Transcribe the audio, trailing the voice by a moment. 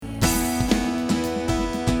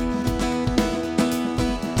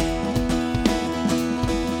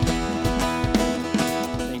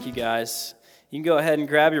guys. You can go ahead and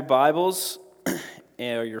grab your Bibles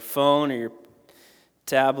or your phone or your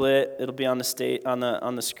tablet. It'll be on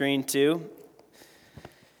the screen too.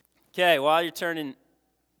 Okay, while you're turning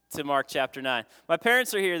to Mark chapter 9. My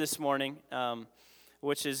parents are here this morning,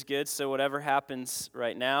 which is good, so whatever happens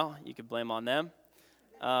right now, you could blame on them.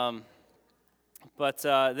 But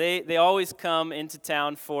they always come into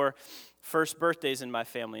town for first birthdays in my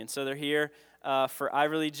family, and so they're here for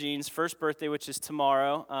Iverly Jean's first birthday, which is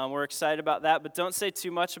tomorrow. We're excited about that, but don't say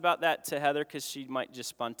too much about that to Heather because she might just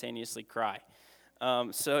spontaneously cry.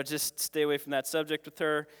 So just stay away from that subject with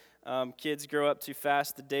her. Kids grow up too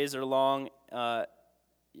fast. The days are long. The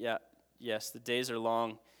days are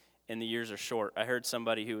long and the years are short. I heard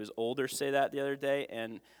somebody who was older say that the other day,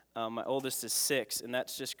 and my oldest is 6, and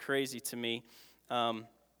that's just crazy to me. And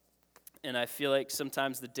I feel like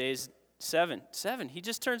sometimes the days, 7, he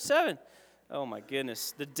just turned 7. Oh my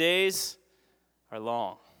goodness, the days are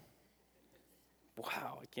long.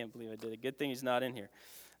 Wow, I can't believe I did it. Good thing he's not in here.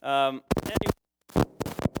 Anyway,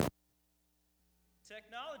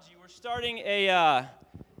 technology. We're starting a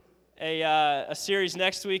series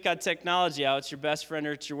next week on technology. How it's your best friend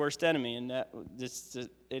or it's your worst enemy, and this is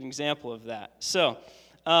an example of that. So,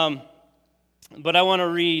 but I want to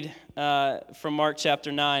read from Mark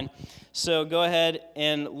chapter 9. So go ahead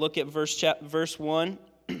and look at verse 1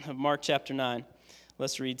 of Mark chapter 9.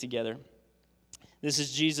 Let's read together. This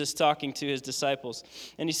is Jesus talking to his disciples.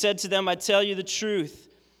 And he said to them, I tell you the truth.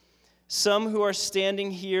 Some who are standing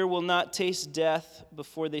here will not taste death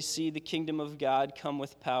before they see the kingdom of God come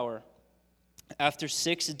with power. After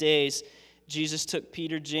 6 days, Jesus took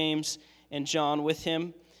Peter, James, and John with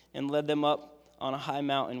him and led them up on a high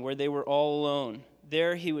mountain where they were all alone.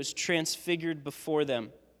 There he was transfigured before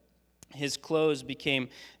them. His clothes became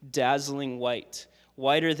dazzling white,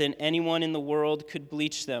 whiter than anyone in the world could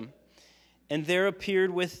bleach them. And there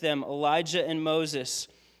appeared with them Elijah and Moses,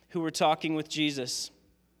 who were talking with Jesus.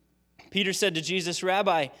 Peter said to Jesus,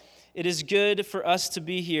 Rabbi, it is good for us to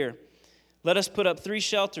be here. Let us put up 3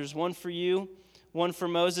 shelters, one for you, one for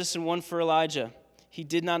Moses, and one for Elijah. He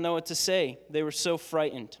did not know what to say. They were so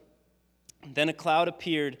frightened. Then a cloud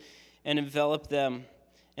appeared and enveloped them,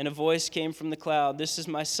 and a voice came from the cloud, This is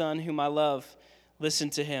my son whom I love. Listen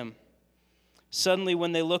to him. Suddenly,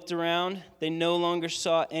 when they looked around, they no longer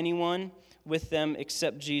saw anyone with them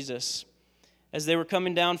except Jesus. As they were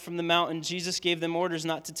coming down from the mountain, Jesus gave them orders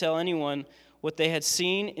not to tell anyone what they had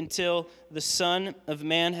seen until the Son of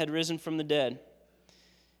Man had risen from the dead.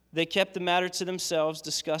 They kept the matter to themselves,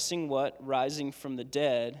 discussing what rising from the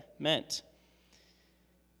dead meant.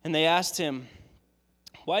 And they asked him,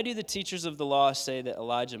 Why do the teachers of the law say that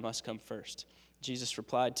Elijah must come first? Jesus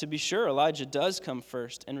replied, To be sure, Elijah does come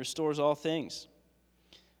first and restores all things.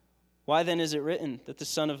 Why then is it written that the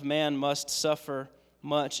Son of Man must suffer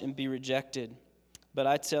much and be rejected? But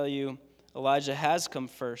I tell you, Elijah has come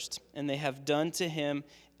first, and they have done to him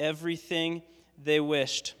everything they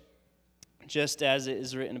wished, just as it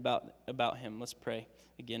is written about him. Let's pray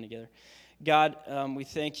again together. God, we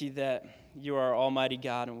thank you that you are Almighty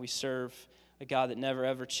God, and we serve a God that never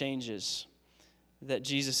ever changes, that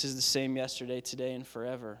Jesus is the same yesterday, today, and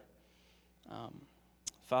forever.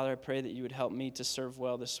 Father, I pray that you would help me to serve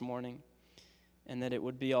well this morning, and that it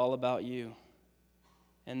would be all about you,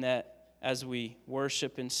 and that as we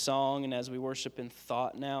worship in song and as we worship in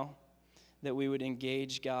thought now, that we would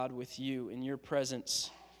engage, God, with you in your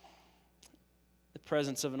presence, the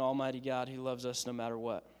presence of an almighty God who loves us no matter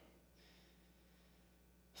what.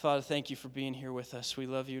 Father, thank you for being here with us. We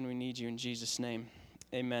love you and we need you in Jesus' name.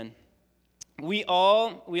 Amen. We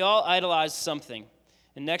all idolize something.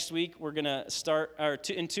 And next week we're going to start,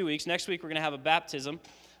 in 2 weeks, next week we're going to have a baptism.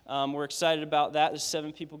 We're excited about that. There's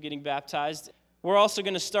 7 people getting baptized. We're also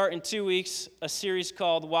going to start in 2 weeks a series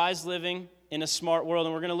called Wise Living in a Smart World.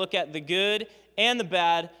 And we're going to look at the good and the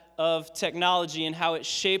bad of technology and how it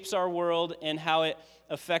shapes our world and how it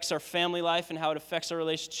affects our family life and how it affects our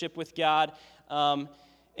relationship with God.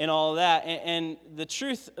 And all of that. And the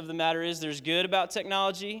truth of the matter is there's good about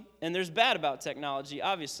technology and there's bad about technology,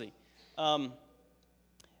 obviously.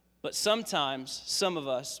 But sometimes some of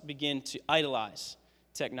us begin to idolize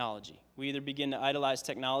technology. We either begin to idolize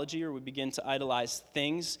technology or we begin to idolize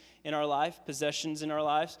things in our life, possessions in our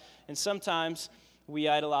lives. And sometimes we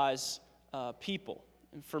idolize people.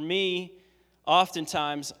 And for me,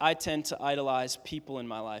 oftentimes I tend to idolize people in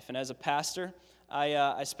my life. And as a pastor,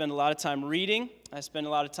 I spend a lot of time reading. I spend a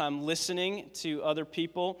lot of time listening to other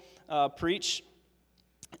people preach.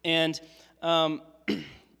 And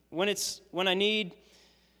when I need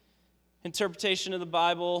interpretation of the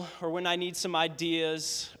Bible or when I need some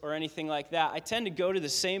ideas or anything like that, I tend to go to the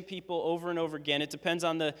same people over and over again. It depends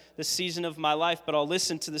on the season of my life, but I'll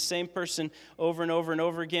listen to the same person over and over and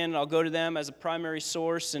over again, and I'll go to them as a primary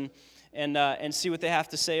source and see what they have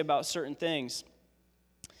to say about certain things.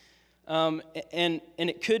 And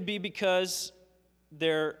it could be because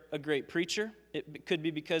they're a great preacher. It could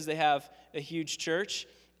be because they have a huge church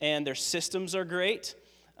and their systems are great.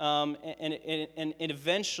 And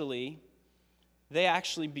eventually, they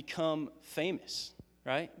actually become famous,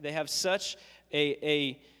 right? They have such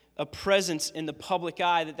a presence in the public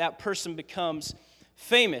eye that person becomes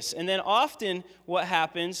famous. And then often what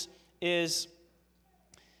happens is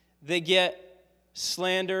they get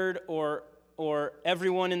slandered or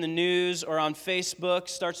everyone in the news or on Facebook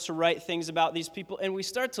starts to write things about these people, and we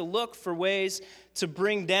start to look for ways to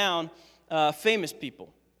bring down famous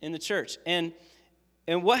people in the church. And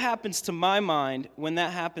what happens to my mind when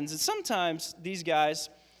that happens is sometimes these guys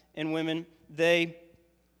and women, they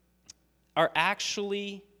are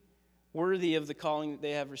actually worthy of the calling that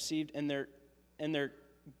they have received, and they're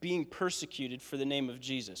being persecuted for the name of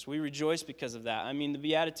Jesus. We rejoice because of that. I mean, the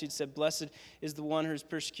Beatitudes said, "Blessed is the one who is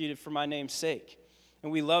persecuted for my name's sake."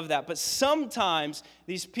 And we love that. But sometimes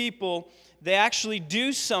these people, they actually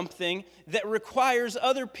do something that requires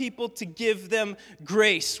other people to give them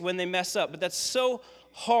grace when they mess up. But that's so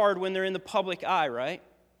hard when they're in the public eye, right?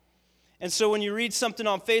 And so when you read something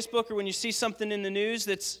on Facebook or when you see something in the news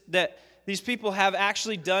that these people have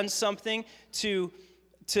actually done something to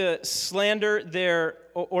slander their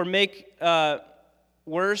or make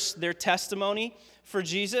worse their testimony for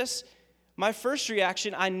Jesus, my first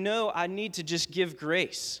reaction, I know I need to just give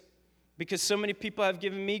grace because so many people have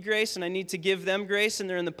given me grace and I need to give them grace, and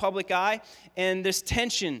they're in the public eye, and this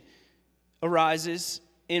tension arises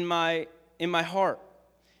in my heart.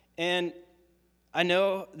 And I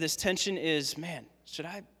know this tension is, man,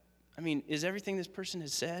 is everything this person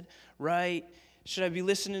has said right? Should I be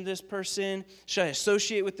listening to this person? Should I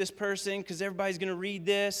associate with this person because everybody's going to read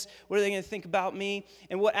this? What are they going to think about me?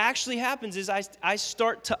 And what actually happens is I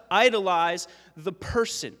start to idolize the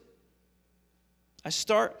person. I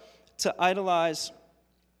start to idolize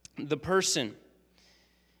the person.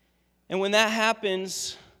 And when that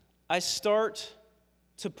happens, I start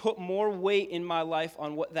to put more weight in my life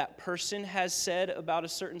on what that person has said about a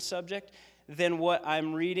certain subject than what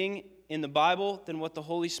I'm reading in the Bible, than what the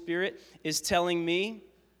Holy Spirit is telling me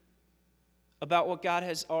about what God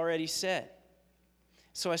has already said.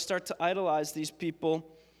 So I start to idolize these people,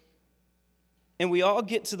 and we all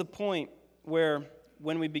get to the point where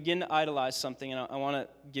when we begin to idolize something, and I want to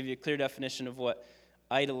give you a clear definition of what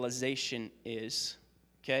idolization is,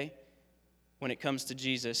 okay? When it comes to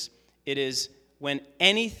Jesus, it is when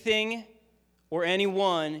anything or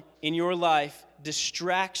anyone in your life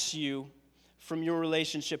distracts you from your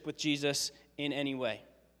relationship with Jesus in any way.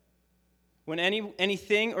 When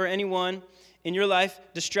anything or anyone in your life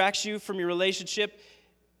distracts you from your relationship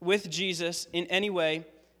with Jesus in any way,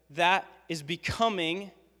 that is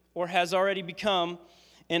becoming or has already become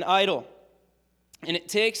an idol. And it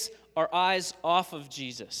takes our eyes off of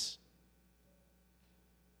Jesus.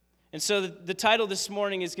 And so the title this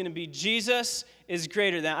morning is going to be Jesus is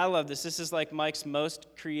Greater Than. I love this. This is like Mike's most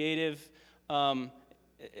creative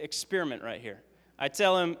experiment right here. I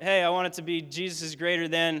tell him, hey, I want it to be Jesus is greater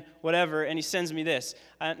than whatever, and he sends me this.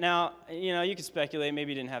 Now, you could speculate.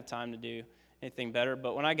 Maybe he didn't have time to do anything better.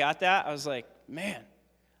 But when I got that, I was like, man,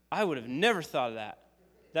 I would have never thought of that.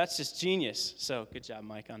 That's just genius. So good job,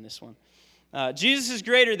 Mike, on this one. Jesus is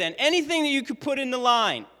greater than anything that you could put in the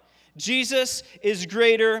line. Jesus is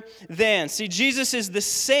greater than. See, Jesus is the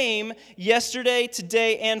same yesterday,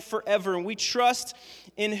 today, and forever. And we trust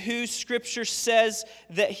in who Scripture says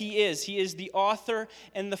that He is. He is the author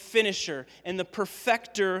and the finisher and the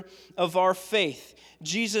perfecter of our faith.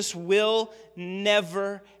 Jesus will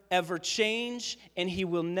never, ever change, and He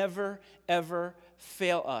will never, ever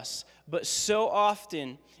fail us. But so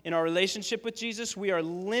often in our relationship with Jesus, we are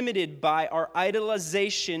limited by our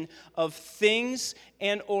idolization of things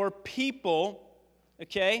and or people,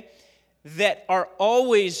 okay, that are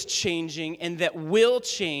always changing and that will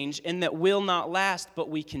change and that will not last, but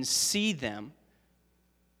we can see them.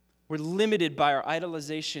 We're limited by our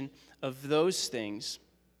idolization of those things,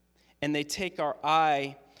 and they take our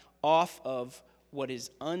eye off of what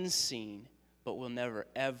is unseen, but will never,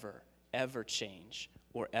 ever, ever change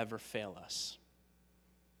or ever fail us.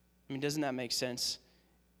 I mean, doesn't that make sense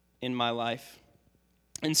in my life?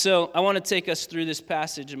 And so I want to take us through this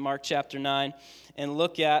passage in Mark chapter 9 and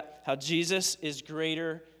look at how Jesus is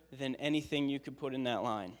greater than anything you could put in that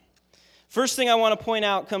line. First thing I want to point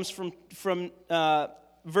out comes from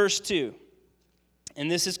verse 2. And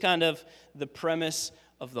this is kind of the premise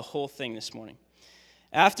of the whole thing this morning.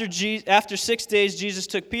 After 6 days, Jesus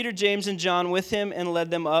took Peter, James, and John with him and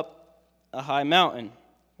led them up a high mountain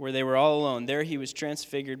where they were all alone. There he was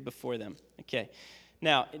transfigured before them. Okay.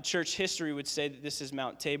 Now, church history would say that this is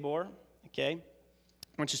Mount Tabor, okay,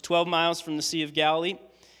 which is 12 miles from the Sea of Galilee.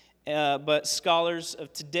 But scholars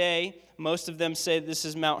of today, most of them say this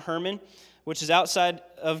is Mount Hermon, which is outside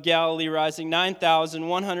of Galilee, rising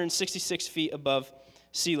 9,166 feet above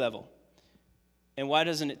sea level. And why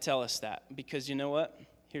doesn't it tell us that? Because you know what?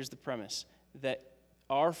 Here's the premise, that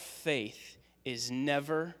our faith has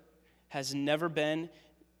never been,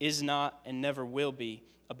 is not, and never will be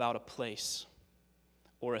about a place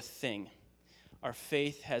or a thing. Our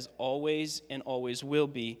faith has always and always will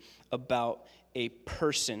be about a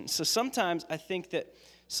person. So sometimes I think that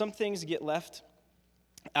some things get left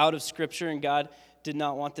out of Scripture, and God did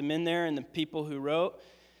not want them in there, and the people who wrote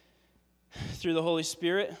through the Holy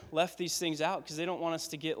Spirit left these things out because they don't want us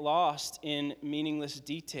to get lost in meaningless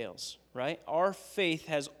details, right? Our faith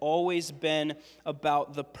has always been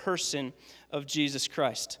about the person of Jesus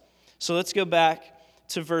Christ. So let's go back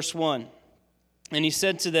to verse 1. And he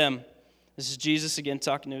said to them, this is Jesus again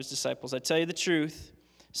talking to his disciples, I tell you the truth,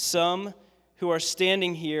 some who are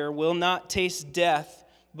standing here will not taste death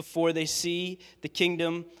before they see the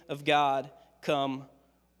kingdom of God come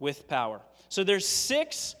with power. So there's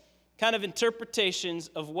 6 kind of interpretations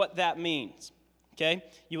of what that means, okay?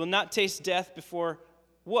 You will not taste death before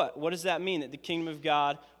what? What does that mean? That the kingdom of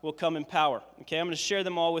God will come in power, okay? I'm going to share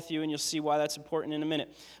them all with you, and you'll see why that's important in a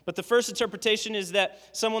minute. But the first interpretation is that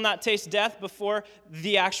some will not taste death before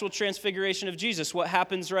the actual transfiguration of Jesus, what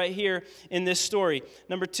happens right here in this story.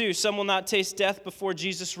 Number 2, some will not taste death before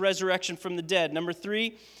Jesus' resurrection from the dead. Number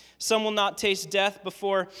 3, some will not taste death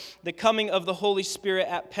before the coming of the Holy Spirit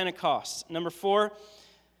at Pentecost. Number 4,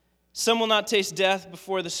 some will not taste death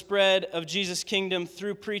before the spread of Jesus' kingdom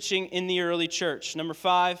through preaching in the early church. Number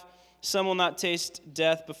 5, some will not taste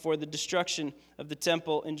death before the destruction of the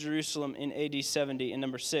temple in Jerusalem in AD 70. And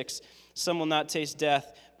number 6, some will not taste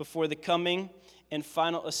death before the coming and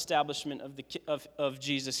final establishment of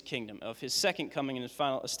Jesus' kingdom, of his second coming and his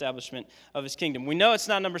final establishment of his kingdom. We know it's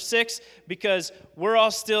not number 6 because we're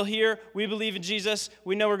all still here. We believe in Jesus.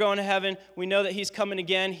 We know we're going to heaven. We know that he's coming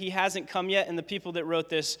again. He hasn't come yet, and the people that wrote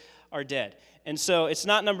this are dead. And so it's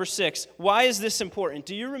not number 6. Why is this important?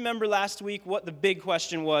 Do you remember last week what the big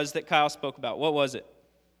question was that Kyle spoke about? What was it?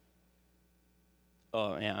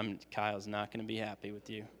 Oh, yeah, Kyle's not going to be happy with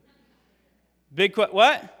you.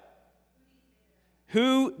 What?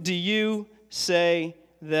 Who do you say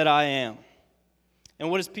that I am? And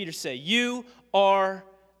what does Peter say? You are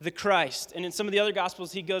the Christ. And in some of the other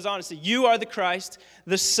Gospels, he goes on and says, you are the Christ,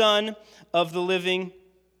 the Son of the living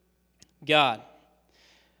God.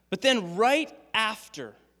 But then right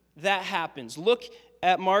after that happens, look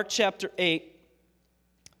at Mark chapter 8,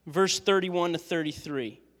 verse 31 to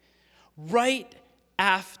 33. Right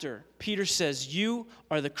after Peter says, you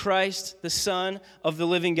are the Christ, the Son of the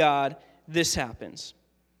living God, this happens.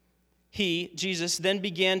 He, Jesus, then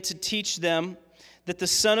began to teach them that the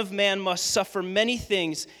Son of Man must suffer many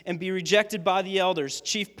things and be rejected by the elders,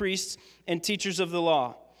 chief priests, and teachers of the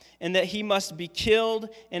law, and that he must be killed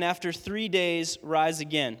and after 3 days rise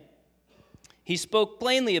again. He spoke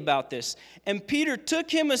plainly about this, and Peter took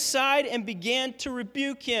him aside and began to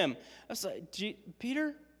rebuke him. I was like,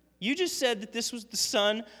 Peter, you just said that this was the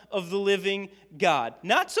Son of the living God.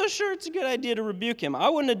 Not so sure it's a good idea to rebuke him. I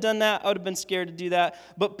wouldn't have done that. I would have been scared to do that.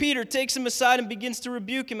 But Peter takes him aside and begins to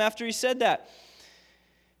rebuke him after he said that.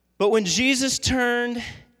 But when Jesus turned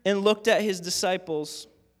and looked at his disciples,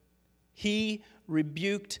 he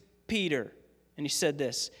rebuked Peter. And he said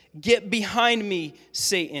this, "Get behind me,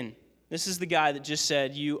 Satan." This is the guy that just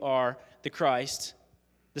said, you are the Christ,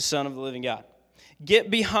 the Son of the living God.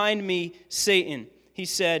 "Get behind me, Satan." He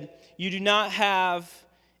said, "You do not have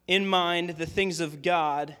in mind the things of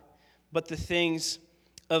God, but the things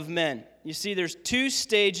of men." You see, there's 2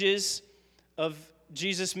 stages of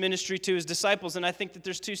Jesus' ministry to his disciples, and I think that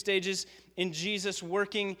there's 2 stages in Jesus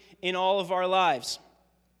working in all of our lives.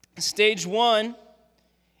 Stage 1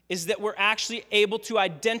 is that we're actually able to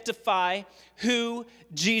identify who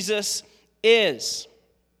Jesus is.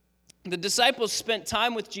 The disciples spent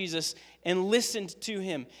time with Jesus and listened to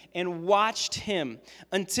him and watched him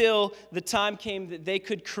until the time came that they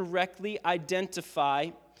could correctly identify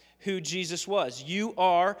who Jesus was. You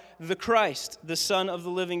are the Christ, the Son of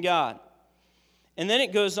the living God. And then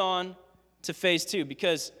it goes on to phase 2,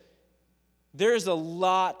 because there's a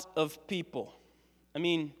lot of people. I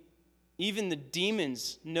mean, even the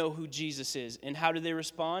demons know who Jesus is. And how do they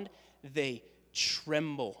respond? They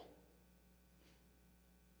tremble.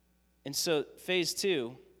 And so phase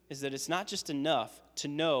 2 is that it's not just enough to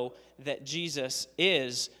know that Jesus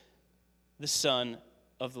is the Son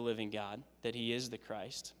of the living God, that he is the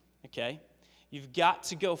Christ, okay? You've got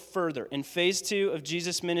to go further. And phase 2 of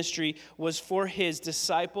Jesus' ministry was for his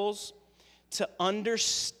disciples to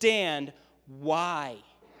understand why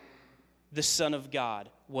the Son of God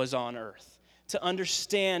was on earth, to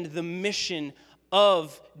understand the mission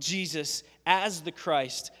of Jesus as the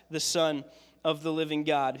Christ, the Son of the living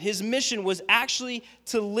God. His mission was actually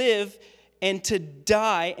to live and to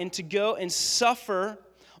die and to go and suffer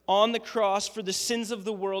on the cross for the sins of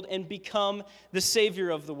the world and become the Savior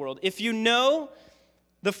of the world. If you know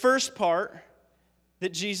the first part,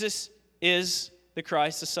 that Jesus is the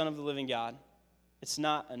Christ, the Son of the living God, it's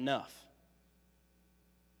not enough.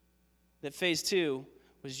 That phase 2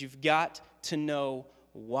 was you've got to know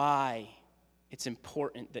why it's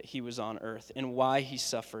important that he was on earth and why he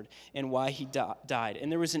suffered and why he died. And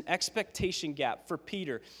there was an expectation gap for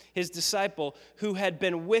Peter, his disciple, who had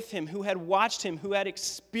been with him, who had watched him, who had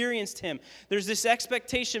experienced him. There's this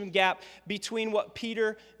expectation gap between what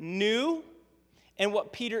Peter knew and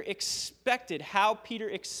what Peter expected, how Peter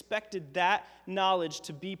expected that knowledge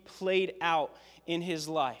to be played out in his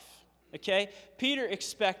life. Okay? Peter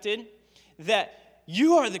expected that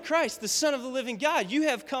you are the Christ, the Son of the living God. You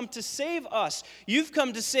have come to save us. You've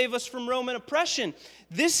come to save us from Roman oppression.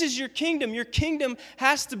 This is your kingdom. Your kingdom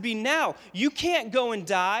has to be now. You can't go and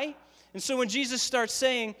die. And so when Jesus starts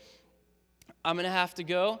saying, I'm going to have to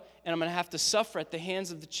go and I'm going to have to suffer at the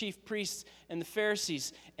hands of the chief priests and the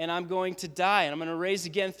Pharisees, and I'm going to die and I'm going to raise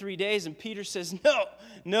again 3 days. And Peter says,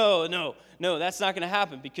 no, that's not going to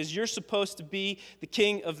happen because you're supposed to be the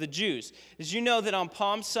king of the Jews. Did you know that on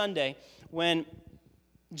Palm Sunday, when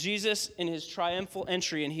Jesus in his triumphal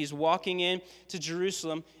entry, and he's walking in to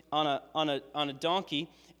Jerusalem on a donkey,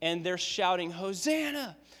 and they're shouting,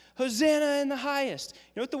 Hosanna, Hosanna in the highest. You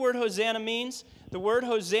know what the word Hosanna means? The word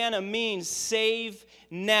Hosanna means save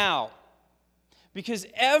now. Because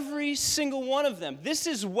every single one of them, this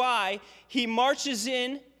is why he marches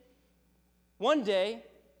in one day,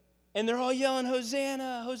 and they're all yelling,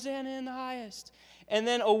 Hosanna, Hosanna in the highest. And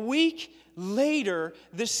then a week later,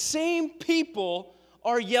 the same people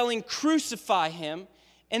are yelling, crucify him,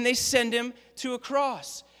 and they send him to a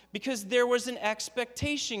cross because there was an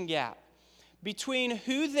expectation gap between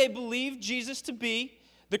who they believed Jesus to be,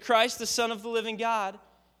 the Christ, the Son of the living God,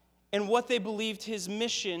 and what they believed his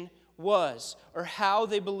mission was, or how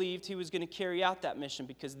they believed he was going to carry out that mission,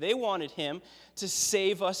 because they wanted him to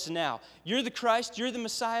save us now. You're the Christ, you're the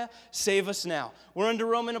Messiah, save us now. We're under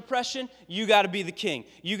Roman oppression, you got to be the king.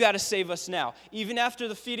 You got to save us now. Even after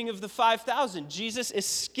the feeding of the 5,000, Jesus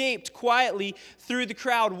escaped quietly through the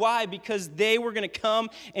crowd. Why? Because they were going to come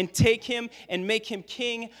and take him and make him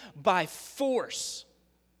king by force.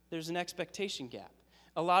 There's an expectation gap.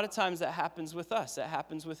 A lot of times that happens with us, that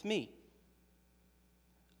happens with me.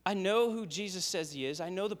 I know who Jesus says he is. I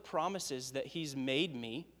know the promises that he's made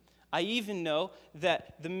me. I even know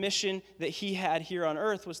that the mission that he had here on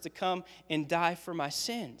earth was to come and die for my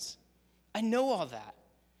sins. I know all that.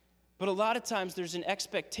 But a lot of times there's an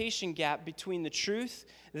expectation gap between the truth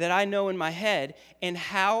that I know in my head and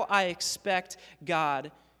how I expect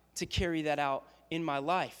God to carry that out in my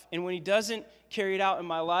life. And when he doesn't carry it out in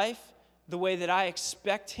my life the way that I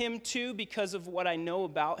expect him to because of what I know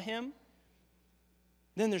about him,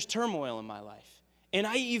 then there's turmoil in my life. And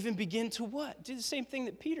I even begin to what? Do the same thing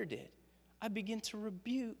that Peter did. I begin to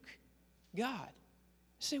rebuke God. I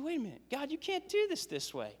say, wait a minute, God, you can't do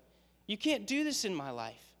this way. You can't do this in my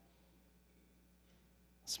life.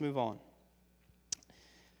 Let's move on.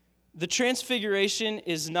 The transfiguration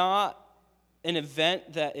is not an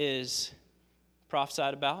event that is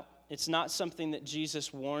prophesied about. It's not something that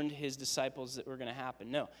Jesus warned his disciples that were going to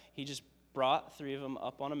happen. No, he just brought 3 of them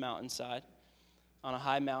up on a mountainside, on a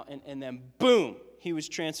high mountain, and then boom, he was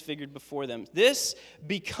transfigured before them. This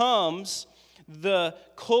becomes the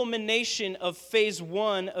culmination of phase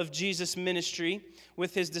 1 of Jesus' ministry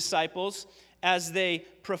with his disciples as they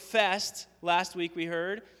professed, last week we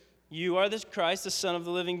heard, you are the Christ, the Son of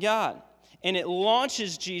the living God. And it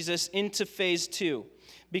launches Jesus into phase 2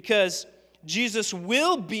 because Jesus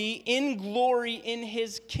will be in glory in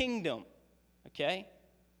his kingdom, okay?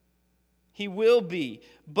 He will be,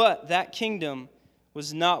 but that kingdom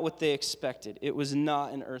was not what they expected. It was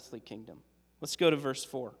not an earthly kingdom. Let's go to verse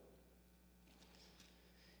 4. It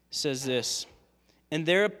says this, and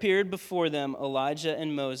there appeared before them Elijah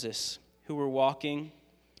and Moses, who were walking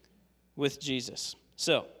with Jesus.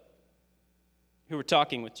 Who were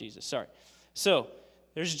talking with Jesus, So,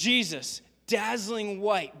 there's Jesus, dazzling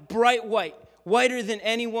white, bright white, whiter than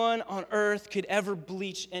anyone on earth could ever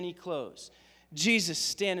bleach any clothes. Jesus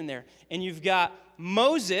standing there, and you've got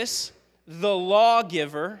Moses, the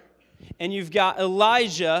lawgiver, and you've got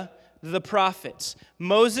Elijah, the prophets.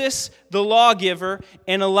 Moses, the lawgiver,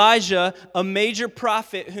 and Elijah, a major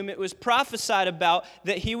prophet whom it was prophesied about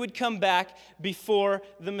that he would come back before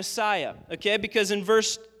the Messiah. Okay, because in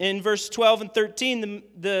verse 12 and 13,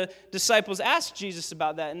 the disciples asked Jesus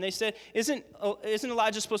about that, and they said, Isn't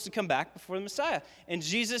Elijah supposed to come back before the Messiah? And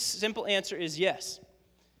Jesus' simple answer is yes.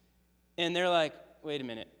 And they're like, wait a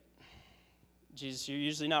minute. Jesus, you're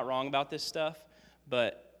usually not wrong about this stuff,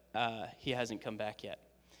 but he hasn't come back yet.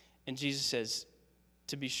 And Jesus says,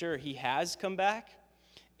 to be sure, he has come back.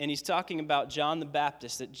 And he's talking about John the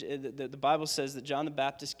Baptist. That the Bible says that John the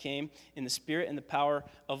Baptist came in the spirit and the power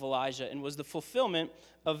of Elijah and was the fulfillment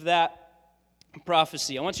of that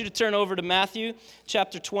prophecy. I want you to turn over to Matthew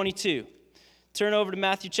chapter 22. Turn over to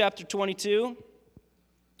Matthew chapter 22.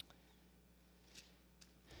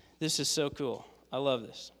 This is so cool. I love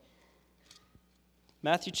this.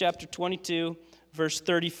 Matthew chapter 22, verse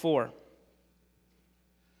 34.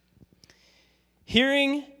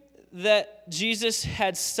 Hearing that Jesus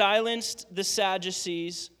had silenced the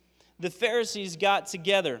Sadducees, the Pharisees got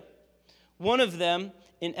together. One of them,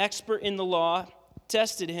 an expert in the law,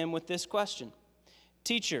 tested him with this question: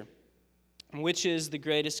 Teacher, which is the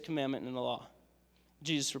greatest commandment in the law?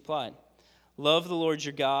 Jesus replied, Love the Lord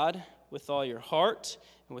your God with all your heart,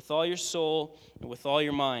 and with all your soul, and with all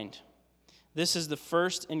your mind. This is the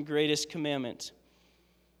first and greatest commandment.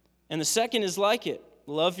 And the second is like it: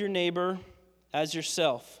 love your neighbor as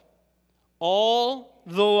yourself. All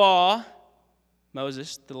the law,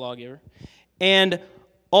 Moses, the lawgiver, and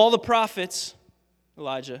all the prophets,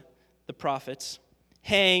 Elijah, the prophets,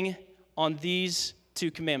 hang on these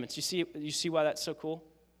two commandments. You see why that's so cool?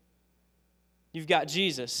 You've got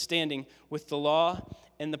Jesus standing with the law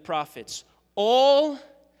and the prophets. All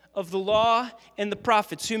of the law and the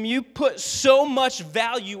prophets, whom you put so much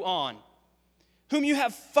value on, whom you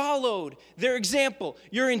have followed their example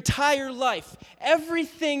your entire life,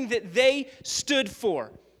 everything that they stood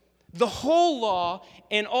for, the whole law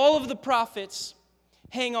and all of the prophets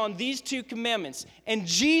hang on these two commandments. And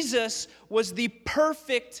Jesus was the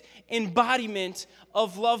perfect embodiment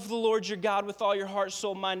of love the Lord your God with all your heart,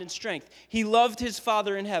 soul, mind, and strength. He loved his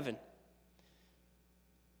Father in heaven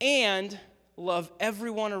and love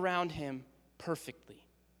everyone around him perfectly.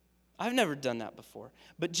 I've never done that before,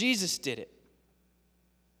 but Jesus did it.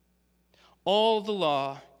 All the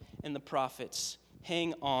law and the prophets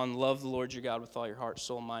hang on love the Lord your God with all your heart,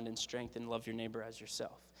 soul, mind, and strength, and love your neighbor as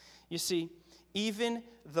yourself. You see, even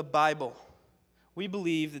the Bible, we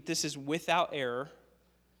believe that this is without error,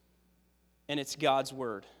 and it's God's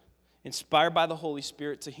word, inspired by the Holy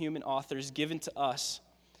Spirit to human authors, given to us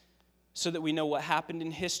so that we know what happened in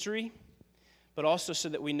history, but also so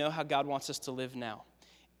that we know how God wants us to live now.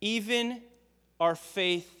 Even our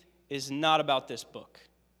faith is not about this book,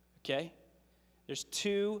 okay? There's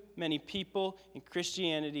too many people in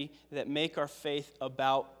Christianity that make our faith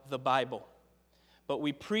about the Bible. But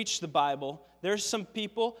we preach the Bible. There's some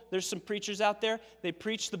preachers out there, they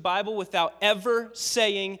preach the Bible without ever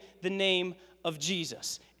saying the name of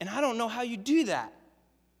Jesus. And I don't know how you do that.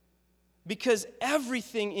 Because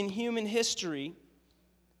everything in human history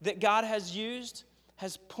that God has used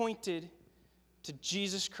has pointed to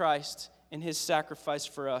Jesus Christ and his sacrifice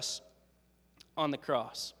for us on the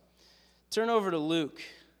cross. Turn over to Luke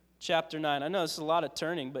chapter 9. I know this is a lot of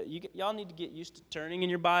turning, but y'all need to get used to turning in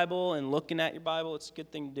your Bible and looking at your Bible. It's a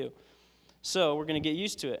good thing to do. So we're going to get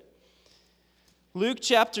used to it. Luke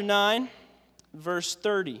chapter 9, verse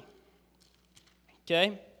 30. Okay?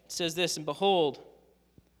 It says this, and behold,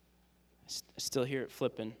 I still hear it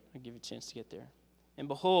flipping. I'll give you a chance to get there. And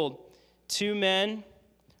behold, two men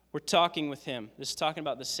were talking with him. This is talking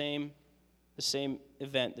about the same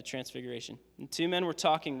event, the transfiguration. And two men were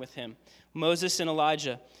talking with him, Moses and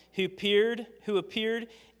Elijah, who appeared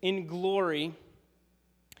in glory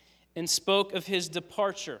and spoke of his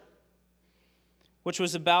departure, which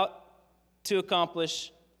was about to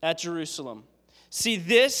accomplish at Jerusalem. See,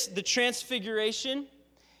 the transfiguration,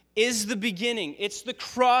 is the beginning. It's the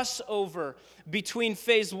crossover between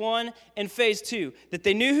phase 1 and phase 2. That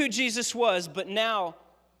they knew who Jesus was, but now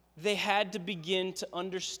they had to begin to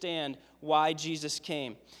understand why Jesus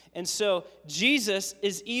came. And so Jesus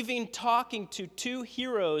is even talking to two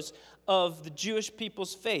heroes of the Jewish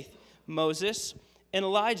people's faith, Moses and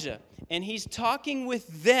Elijah. And he's talking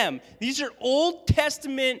with them. These are Old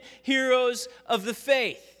Testament heroes of the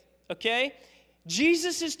faith, okay?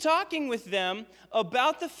 Jesus is talking with them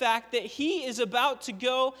about the fact that he is about to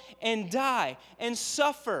go and die and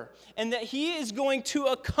suffer, and that he is going to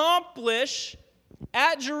accomplish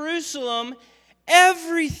at Jerusalem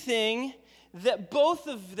everything that both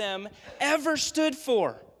of them ever stood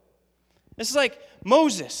for. It's like,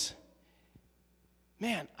 Moses,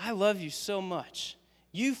 man, I love you so much.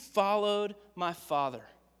 You followed my father.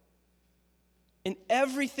 And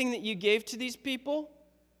everything that you gave to these people,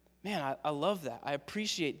 man, I love that. I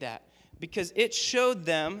appreciate that because it showed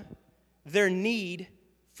them their need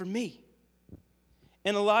for me.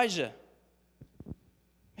 And Elijah,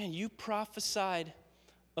 man, you prophesied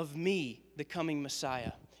of me, the coming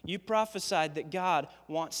Messiah. You prophesied that God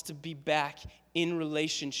wants to be back in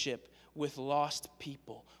relationship with lost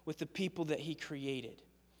people, with the people that he created.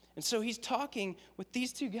 And so he's talking with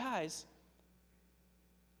these two guys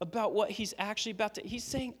about what he's actually about to. He's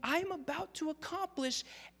saying, I'm about to accomplish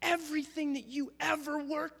everything that you ever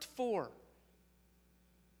worked for.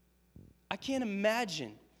 I can't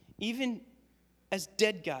imagine, even as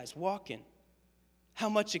dead guys walking, how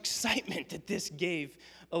much excitement that this gave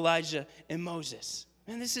Elijah and Moses.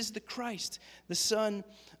 And this is the Christ, the Son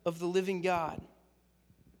of the living God.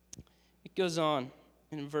 It goes on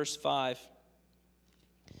in verse 5.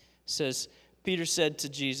 It says, Peter said to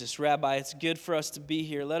Jesus, Rabbi, it's good for us to be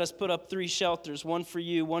here. Let us put up 3 shelters, one for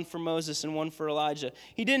you, one for Moses, and one for Elijah.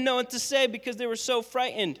 He didn't know what to say because they were so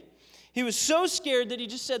frightened. He was so scared that he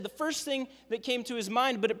just said the first thing that came to his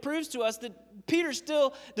mind, but it proves to us that Peter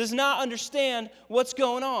still does not understand what's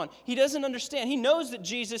going on. He doesn't understand. He knows that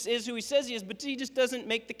Jesus is who he says he is, but he just doesn't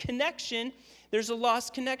make the connection. There's a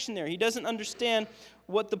lost connection there. He doesn't understand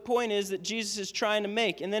what the point is that Jesus is trying to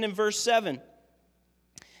make. And then in verse 7,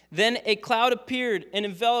 then a cloud appeared and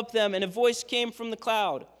enveloped them, and a voice came from the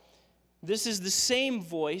cloud. This is the same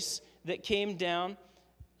voice that came down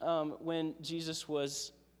when Jesus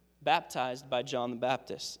was baptized by John the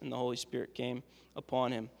Baptist, and the Holy Spirit came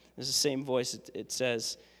upon him. This is the same voice. It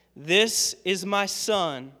says, this is my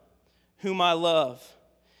Son, whom I love.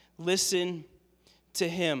 Listen to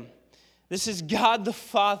him. This is God the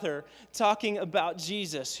Father talking about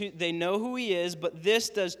Jesus. They know who he is, but this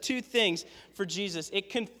does 2 things for Jesus. It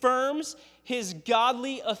confirms his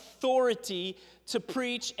godly authority to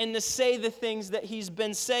preach and to say the things that he's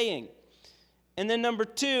been saying. And then number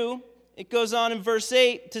 2, it goes on in verse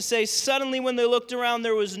 8 to say, suddenly when they looked around,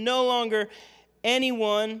 there was no longer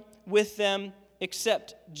anyone with them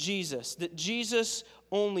except Jesus. That Jesus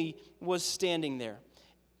only was standing there.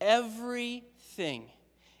 Everything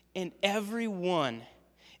and everyone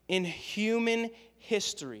in human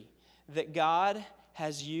history that God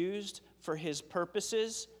has used for his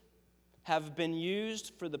purposes have been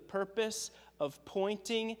used for the purpose of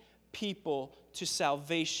pointing people to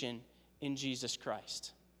salvation in Jesus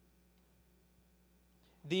Christ.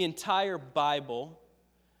 The entire Bible,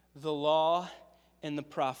 the law, and the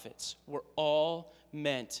prophets were all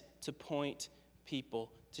meant to point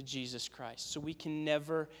people to Jesus Christ. So we can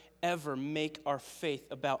never, ever make our faith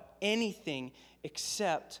about anything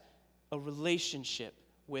except a relationship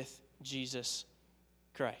with Jesus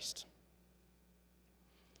Christ.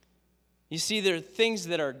 You see, there are things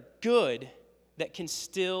that are good that can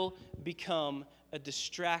still become a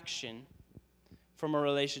distraction from a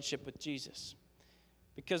relationship with Jesus.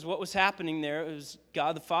 Because what was happening there was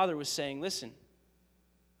God the Father was saying, listen,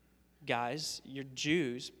 guys, you're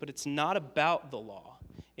Jews, but it's not about the law.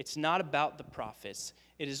 It's not about the prophets.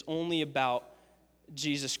 It is only about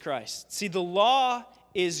Jesus Christ. See, the law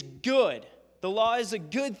is good. The law is a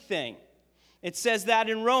good thing. It says that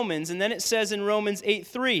in Romans, and then it says in Romans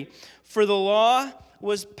 8:3, for the law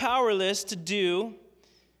was powerless to do,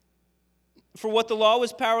 for what the law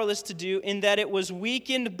was powerless to do, in that it was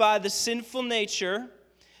weakened by the sinful nature,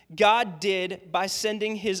 God did by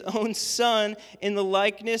sending his own Son in the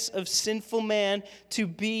likeness of sinful man to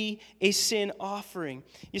be a sin offering.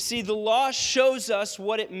 You see, the law shows us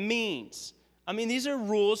what it means. I mean, these are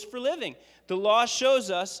rules for living. The law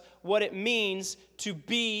shows us what it means to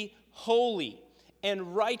be holy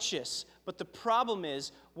and righteous. But the problem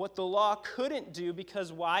is, what the law couldn't do,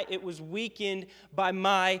 because why? It was weakened by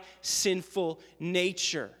my sinful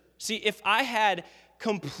nature. See, if I had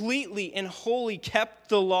completely and wholly kept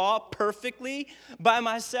the law perfectly by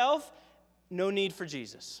myself, no need for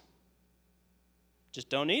Jesus. Just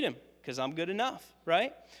don't need him, because I'm good enough,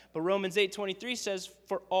 right? But Romans 8:23 says,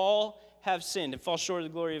 for all have sinned and fall short of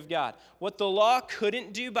the glory of God. What the law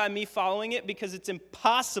couldn't do by me following it, because it's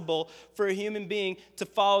impossible for a human being to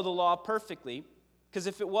follow the law perfectly, because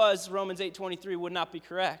if it was, Romans 8:23 would not be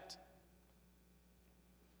correct.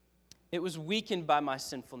 It was weakened by my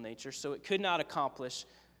sinful nature, so it could not accomplish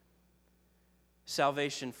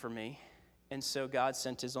salvation for me. And so God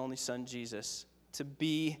sent his only son, Jesus, to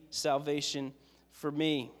be salvation for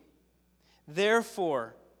me.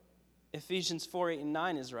 Therefore, Ephesians 4, 8, and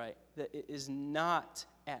 9 is right, that it is not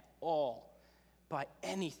at all by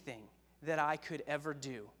anything that I could ever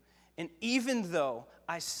do. And even though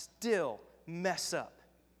I still mess up,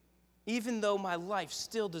 even though my life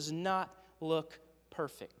still does not look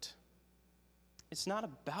perfect, it's not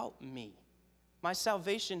about me. My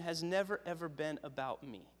salvation has never, ever been about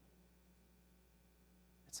me.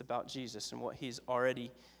 It's about Jesus and what he's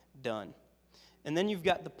already done. And then you've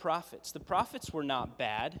got the prophets. The prophets were not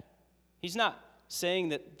bad. He's not saying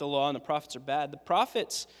that the law and the prophets are bad. The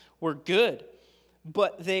prophets were good,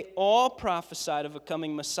 but they all prophesied of a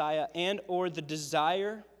coming Messiah and or the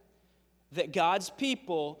desire that God's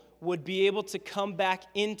people would be able to come back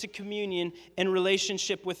into communion and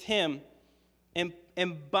relationship with him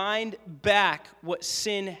and bind back what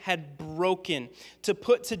sin had broken, to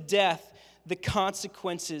put to death the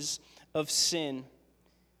consequences of sin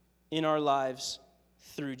in our lives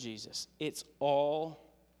through Jesus. It's all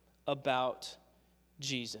about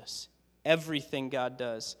Jesus. Everything God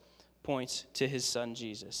does points to his son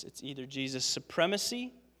Jesus. It's either Jesus'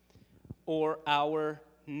 supremacy or our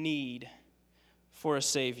need for a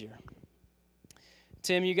Savior.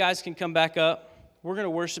 Tim, you guys can come back up. We're going to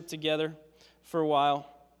worship together for a while.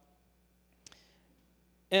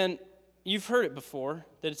 And you've heard it before,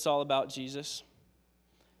 that it's all about Jesus.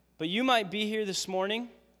 But you might be here this morning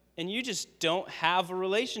and you just don't have a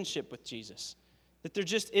relationship with Jesus. That there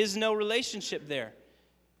just is no relationship there.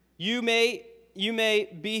 You may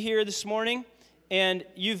be here this morning and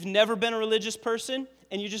you've never been a religious person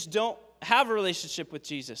and you just don't have a relationship with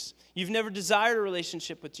Jesus. You've never desired a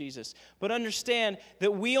relationship with Jesus. But understand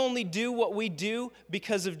that we only do what we do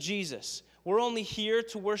because of Jesus. We're only here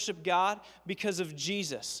to worship God because of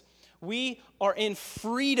Jesus. We are in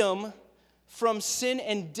freedom from sin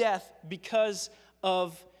and death because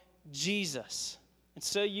of Jesus. And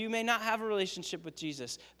so you may not have a relationship with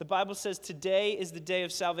Jesus. The Bible says today is the day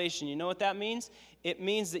of salvation. You know what that means? It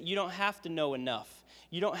means that you don't have to know enough.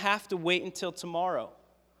 You don't have to wait until tomorrow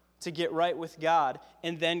to get right with God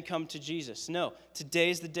and then come to Jesus. No, today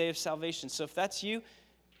is the day of salvation. So if that's you,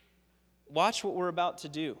 watch what we're about to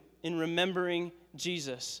do in remembering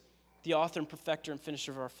Jesus, the author and perfecter and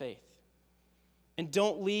finisher of our faith. And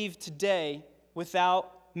don't leave today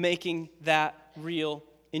without making that real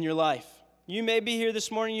in your life. You may be here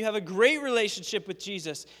this morning, you have a great relationship with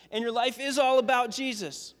Jesus, and your life is all about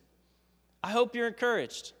Jesus. I hope you're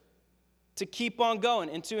encouraged to keep on going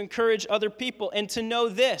and to encourage other people and to know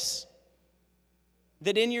this,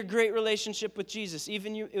 that in your great relationship with Jesus,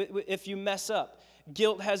 even if you mess up,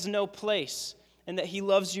 guilt has no place, and that he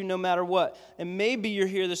loves you no matter what. And maybe you're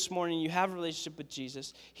here this morning, you have a relationship with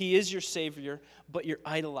Jesus, he is your Savior, but you're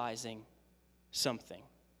idolizing something.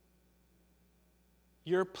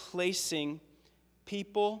 You're placing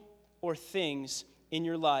people or things in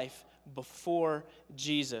your life before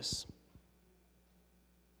Jesus.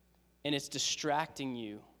 And it's distracting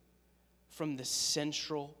you from the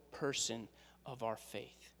central person of our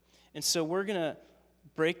faith. And so we're going to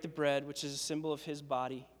break the bread, which is a symbol of his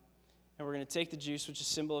body, and we're going to take the juice, which is a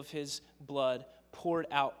symbol of his blood, poured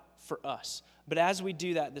out for us. But as we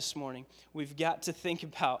do that this morning, we've got to think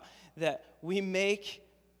about that we make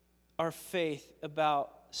our faith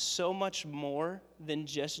about so much more than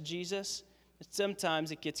just Jesus.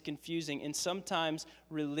 Sometimes it gets confusing, and sometimes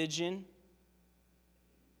religion,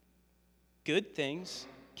 good things,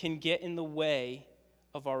 can get in the way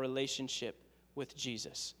of our relationship with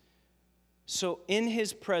Jesus. So in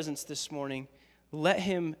his presence this morning, let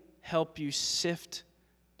him help you sift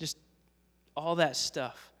just all that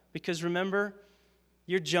stuff. Because remember,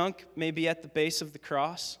 your junk may be at the base of the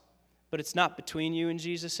cross, but it's not between you and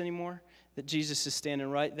Jesus anymore, that Jesus is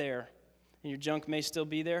standing right there. And your junk may still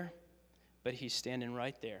be there, but he's standing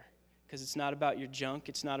right there. Because it's not about your junk.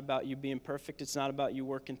 It's not about you being perfect. It's not about you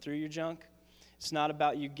working through your junk. It's not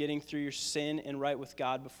about you getting through your sin and right with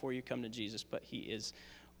God before you come to Jesus, but he is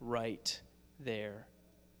right there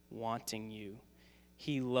wanting you.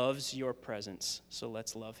 He loves your presence, so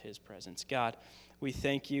let's love his presence. God, we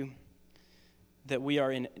thank you that we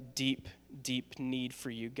are in deep, deep need for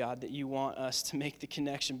you, God, that you want us to make the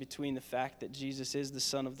connection between the fact that Jesus is the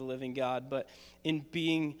Son of the living God, but in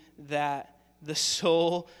being that, the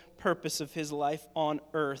sole purpose of his life on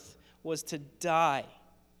earth was to die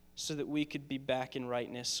so that we could be back in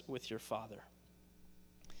rightness with your Father.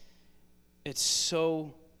 It's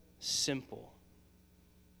so simple.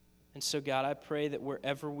 And so, God, I pray that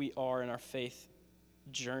wherever we are in our faith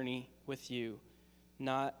journey with you,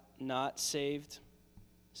 not saved,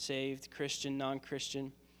 saved, Christian,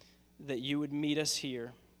 non-Christian, that you would meet us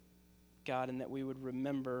here, God, and that we would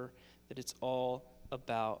remember that it's all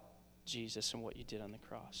about Jesus and what you did on the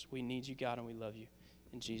cross. We need you, God, and we love you.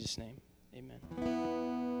 In Jesus' name, amen.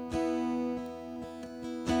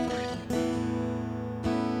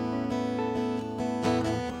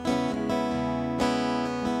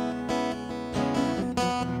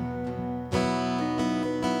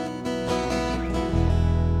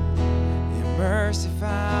 Mercy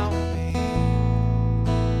found me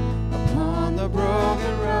upon the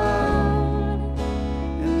broken road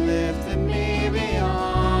and lifted me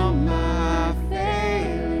beyond my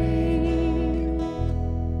failing.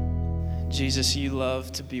 Jesus, you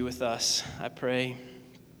love to be with us. I pray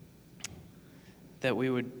that we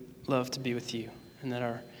would love to be with you and that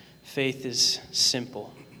our faith is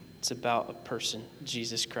simple. It's about a person,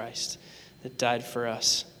 Jesus Christ, that died for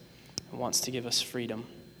us and wants to give us freedom.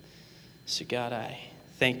 So God, I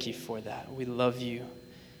thank you for that. We love you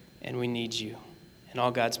and we need you. And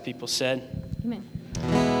all God's people said, Amen.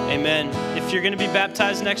 Amen. If you're going to be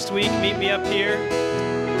baptized next week, meet me up here.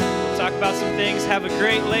 We'll talk about some things. Have a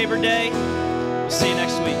great Labor Day. We'll see you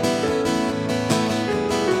next week.